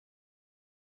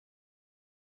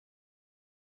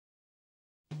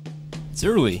It's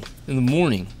early in the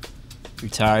morning. You're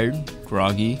tired,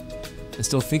 groggy, and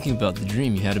still thinking about the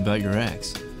dream you had about your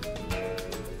ex.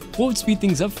 What would speed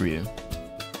things up for you?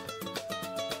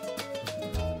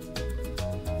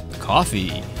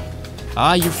 Coffee.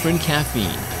 Ah, your friend caffeine.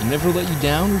 He never let you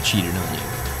down or cheated on you.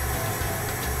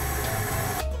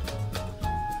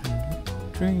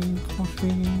 Drink coffee,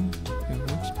 it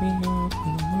wakes me up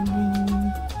in the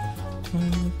morning. My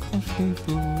coffee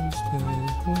boost is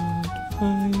what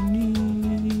I need.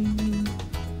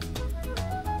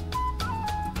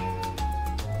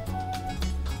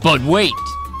 But wait,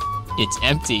 it's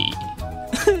empty.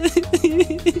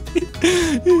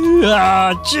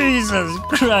 Ah, Jesus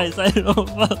Christ, I don't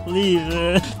believe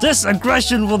it. This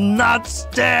aggression will not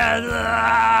stand.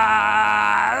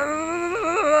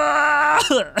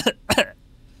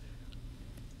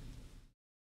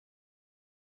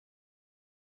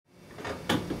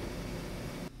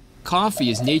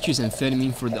 Coffee is nature's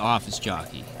amphetamine for the office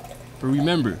jockey. But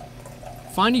remember,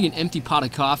 finding an empty pot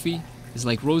of coffee is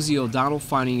like Rosie O'Donnell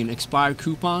finding an expired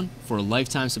coupon for a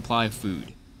lifetime supply of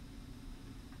food.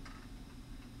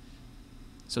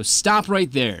 So stop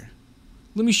right there.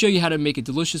 Let me show you how to make a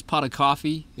delicious pot of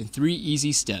coffee in 3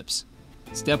 easy steps.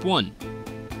 Step 1.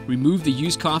 Remove the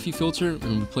used coffee filter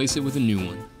and replace it with a new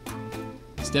one.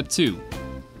 Step 2.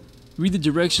 Read the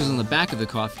directions on the back of the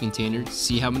coffee container to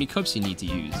see how many cups you need to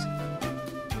use.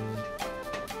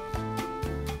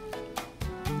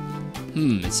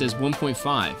 It says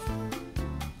 1.5.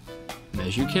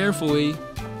 Measure carefully.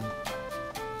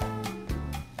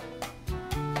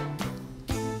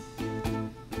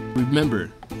 Remember,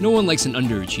 no one likes an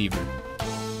underachiever.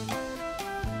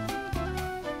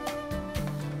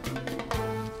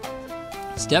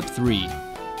 Step 3.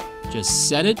 Just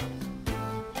set it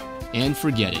and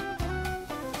forget it.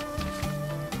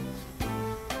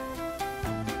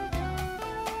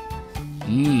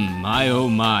 My oh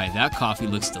my, that coffee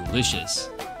looks delicious.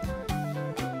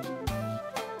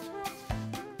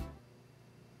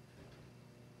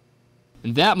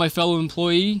 And that, my fellow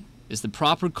employee, is the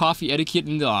proper coffee etiquette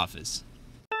in the office.